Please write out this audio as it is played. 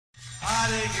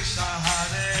Hare Krishna,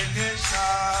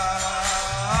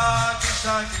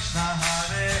 Krishna Krishna,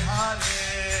 Hare Hare,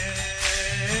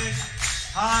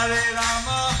 Hare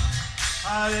Rama,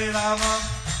 Rama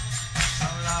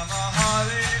Rama,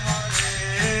 Hare Hare.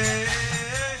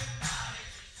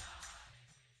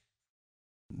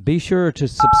 Be sure to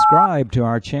subscribe to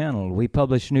our channel. We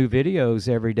publish new videos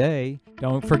every day.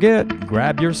 Don't forget,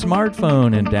 grab your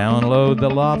smartphone and download the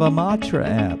Lava Matra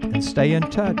app and stay in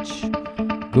touch.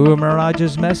 Guru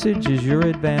Maharaj's message is your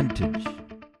advantage.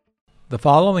 The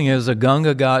following is a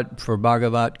Gaṅgā Ghat for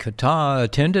Bhāgavata Kathā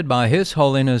attended by His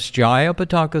Holiness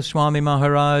Jayapataka Swami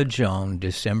Maharaj on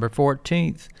December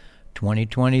 14th,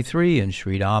 2023 in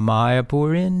Sri Māyāpur,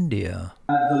 India.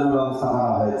 Bhāgavata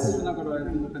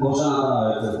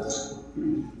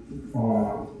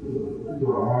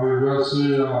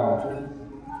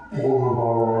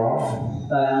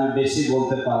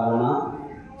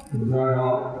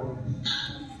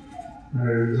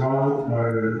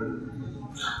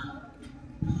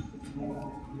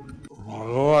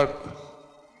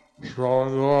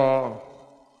শ্রবণ করা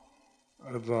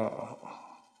এটা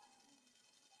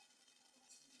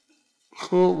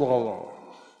খুব ভালো।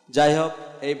 যাই হোক,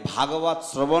 এই ভাগবত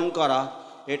শ্রবণ করা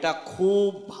এটা খুব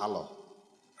ভালো।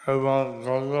 এবং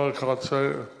গঙ্গার কাছে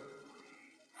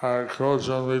 1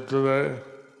 ক্রোশের ভিতরে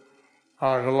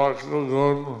 1 লক্ষ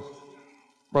গুণ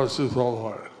বেশি ফল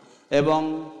হয়। এবং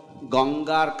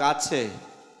গঙ্গার কাছে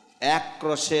 1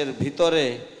 ক্রোশের ভিতরে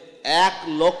 1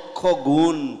 লক্ষ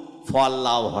গুণ ফল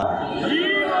লাভ হয়।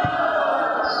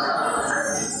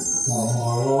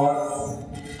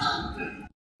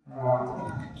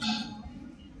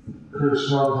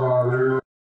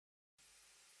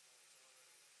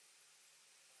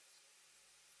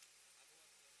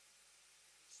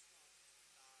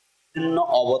 বিভিন্ন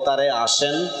অবতারে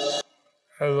আসেন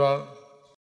এবং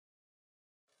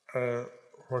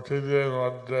পৃথিবীর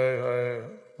মধ্যে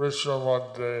বিশ্বের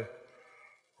মধ্যে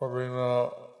বিভিন্ন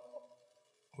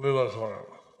লীলা করেন।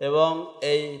 এবং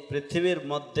এই পৃথিবীর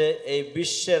মধ্যে এই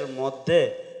বিশ্বের মধ্যে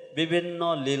বিভিন্ন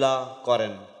লীলা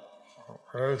করেন।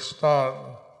 এই স্থান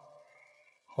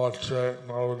হচ্ছে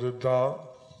নবদ্বীপ ধাম।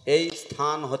 এই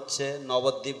স্থান হচ্ছে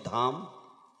নবদ্বীপ ধাম।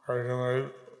 এখানে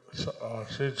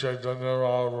শ্রী চৈতন্য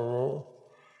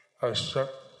মহাপ্রভু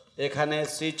এসেছেন। এখানে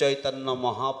শ্রী চৈতন্য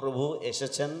মহাপ্রভু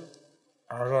এসেছেন।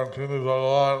 এখন তিনি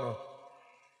ভগবান,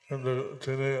 কিন্তু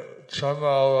তিনি ছন্ন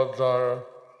অবতার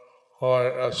হয়ে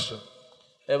এসেছেন।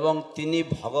 এবং তিনি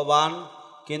ভগবান,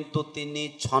 কিন্তু তিনি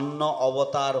ছন্ন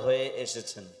অবতার হয়ে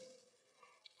এসেছেন।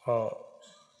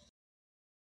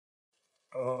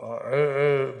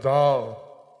 এই ধাম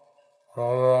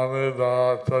রাধারানীর দ্বারা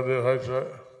তৈরি হয়েছে।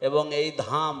 এবং এই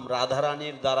ধাম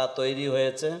রাধারানীর দ্বারা তৈরি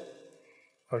হয়েছে।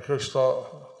 কৃষ্ণ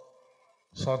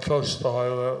সন্তুষ্ট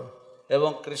হইলেন।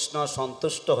 এবং কৃষ্ণ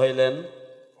সন্তুষ্ট হইলেন,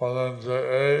 বলেন যে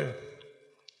এই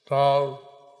ধাম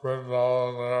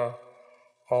বৃন্দাবনের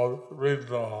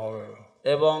অভিন্ন হবে।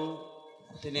 এবং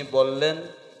তিনি বললেন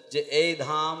যে এই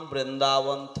ধাম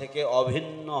বৃন্দাবন থেকে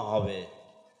অভিন্ন হবে।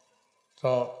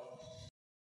 তো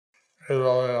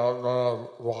এইভাবে আপনারা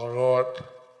ভাগবত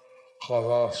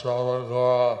কথা শ্রবণ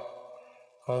করা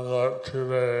গঙ্গার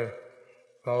তীরে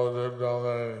নবদ্বীপ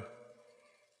ধামে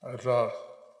এটা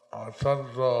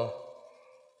অত্যন্ত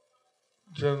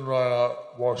চিন্ময়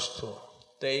বস্তু।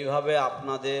 তো এইভাবে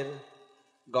আপনাদের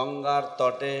গঙ্গার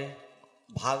তটে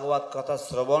ভাগবত কথা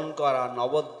শ্রবণ করা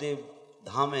নবদ্বীপ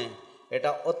ধামে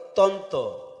এটা অত্যন্ত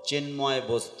চিন্ময়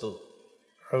বস্তু।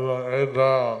 এবং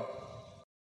এটা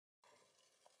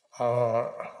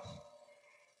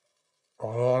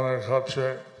ভগবানের কাছে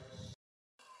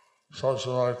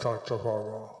সবসময় থাকতে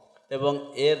পারবো। এবং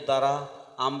এর দ্বারা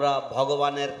আমরা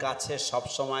ভগবানের কাছে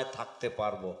সবসময় থাকতে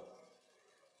পারবো।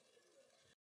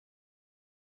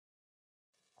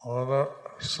 আমাদের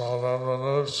সাধারণ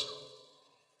মানুষ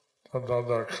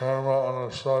তাদের কর্ম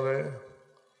অনুসারে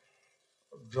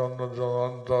জন্ম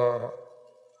জন্মান্তর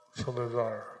চলে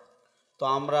যায়। তো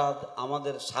আমরা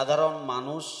আমাদের সাধারণ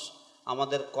মানুষ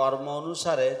আমাদের কর্ম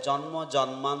অনুসারে জন্ম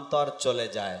জন্মান্তর চলে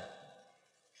যায়।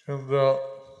 কিন্তু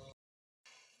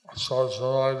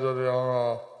সবসময় যদি আমরা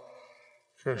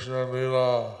কৃষ্ণের লীলা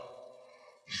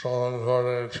স্মরণ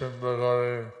করে চিন্তা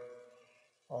করে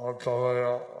তবে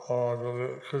আমরা যদি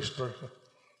কৃষ্ণ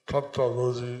তত্ত্ব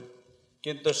বুঝি।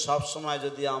 কিন্তু সবসময়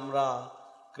যদি আমরা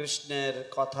কৃষ্ণের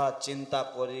কথা চিন্তা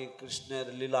করি, কৃষ্ণের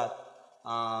লীলা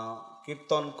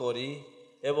কীর্তন করি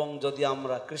এবং যদি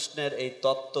আমরা কৃষ্ণের এই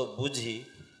তত্ত্ব বুঝি,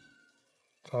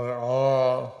 তাহলে আমরা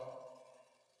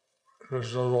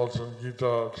কৃষ্ণ বলছেন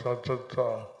গীতা ৪টা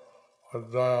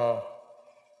অধ্যায়,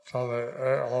 তাহলে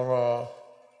আমরা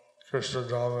কৃষ্ণ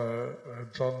ধামে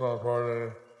জন্ম পরে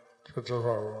যেতে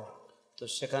পারবো। তো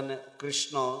সেখানে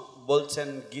কৃষ্ণ বলছেন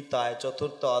গীতায়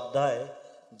 4th অধ্যায়ে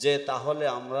যে তাহলে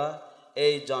আমরা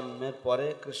এই জন্মের পরে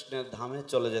কৃষ্ণের ধামে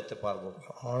চলে যেতে পারবো।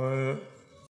 আমি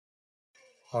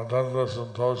অত্যন্ত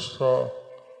সন্তুষ্ট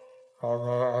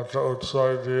আপনারা এত উৎসাহ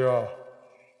দিয়া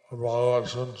ভাগবত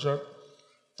শুনছেন।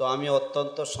 তো আমি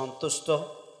অত্যন্ত সন্তুষ্ট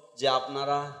যে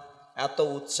আপনারা এত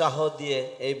উৎসাহ দিয়ে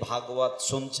এই ভাগবত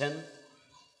শুনছেন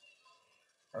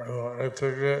এবং এ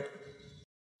থেকে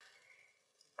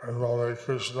এভাবে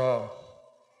কৃষ্ণ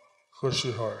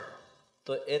খুশি হয়।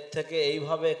 তো এর থেকে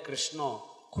এইভাবে কৃষ্ণ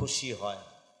খুশি হয়।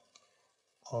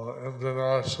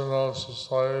 ইন্টারন্যাশনাল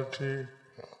সোসাইটি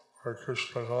আর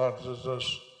কৃষ্ণ কনসিয়াসনেস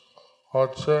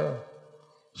হচ্ছে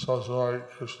সবসময়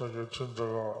কৃষ্ণকে চিন্তা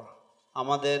করা।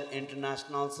 আমাদের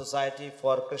international society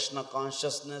for Krishna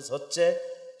consciousness হচ্ছে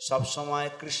সবসময়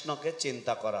কৃষ্ণকে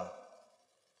চিন্তা করা,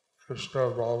 কৃষ্ণের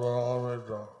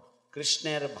ভাবনামৃত।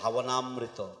 কৃষ্ণের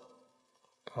ভাবনামৃত।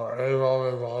 এইভাবে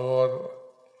ভাগবত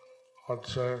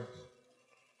হচ্ছে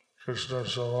কৃষ্ণের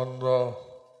সম্বন্ধ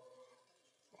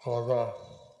কথা।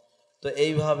 তো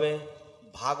এইভাবে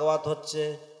ভাগবত হচ্ছে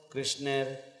কৃষ্ণের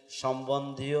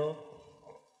সম্বন্ধীয়।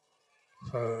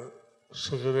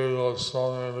 সুখদেব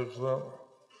গোস্বামী লিখলেন,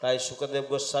 তাই সুখদেব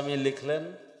গোস্বামী লিখলেন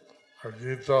আর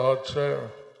গীতা হচ্ছে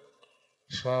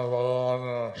স্বয়ং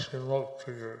ভগবানের শ্রীমুখ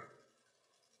থেকে।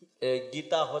 এই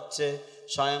গীতা হচ্ছে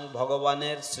স্বয়ং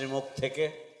ভগবানের শ্রীমুখ থেকে।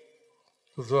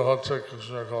 দুটো হচ্ছে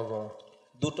কৃষ্ণের কথা।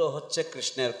 দুটো হচ্ছে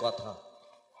কৃষ্ণের কথা।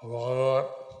 ভগবান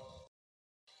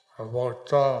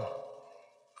বক্তা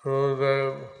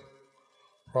গুরুদেব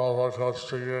প্রভুর কাছ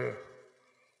থেকে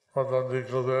প্রথম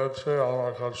দীক্ষা দিয়েছে,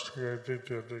 আমার কাছ থেকে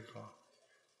দ্বিতীয় দীক্ষা।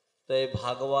 তো এই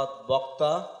ভাগবত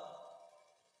বক্তা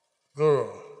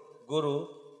গুরু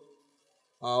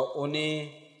উনি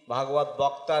ভাগবত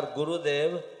বক্তার গুরুদেব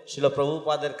শিল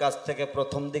প্রভুপাদের কাছ থেকে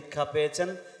প্রথম দীক্ষা পেয়েছেন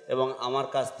এবং আমার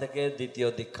কাছ থেকে দ্বিতীয়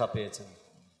দীক্ষা পেয়েছেন।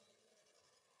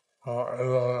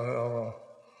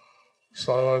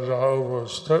 সারা যারা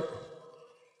উপস্থিত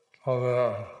তাদের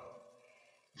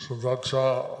শুভেচ্ছা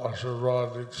আশীর্বাদ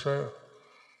দিচ্ছে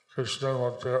কৃষ্ণের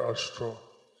মধ্যে অষ্ট।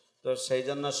 তো সেই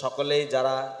জন্য সকলেই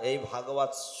যারা এই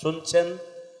ভাগবত শুনছেন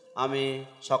আমি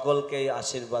সকলকেই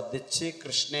আশীর্বাদ দিচ্ছি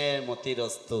কৃষ্ণের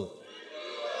মতিরস্তু।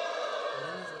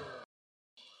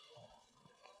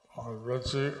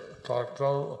 বেশি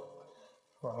থাকতাম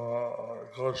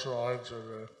ঘোষণা হয়েছে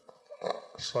যে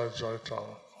 6:30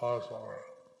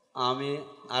 আমি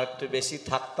আর একটু বেশি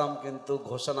থাকতাম কিন্তু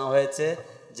ঘোষণা হয়েছে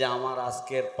যে আমার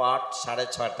আজকের পাঠ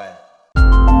 6:30টায়।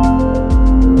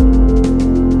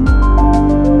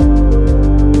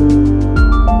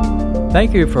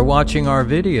 Thank you for watching our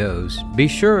videos. Be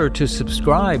sure to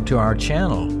subscribe to our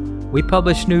channel. We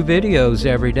publish new videos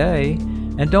every day,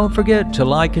 and don't forget to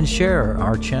like and share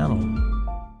our channel.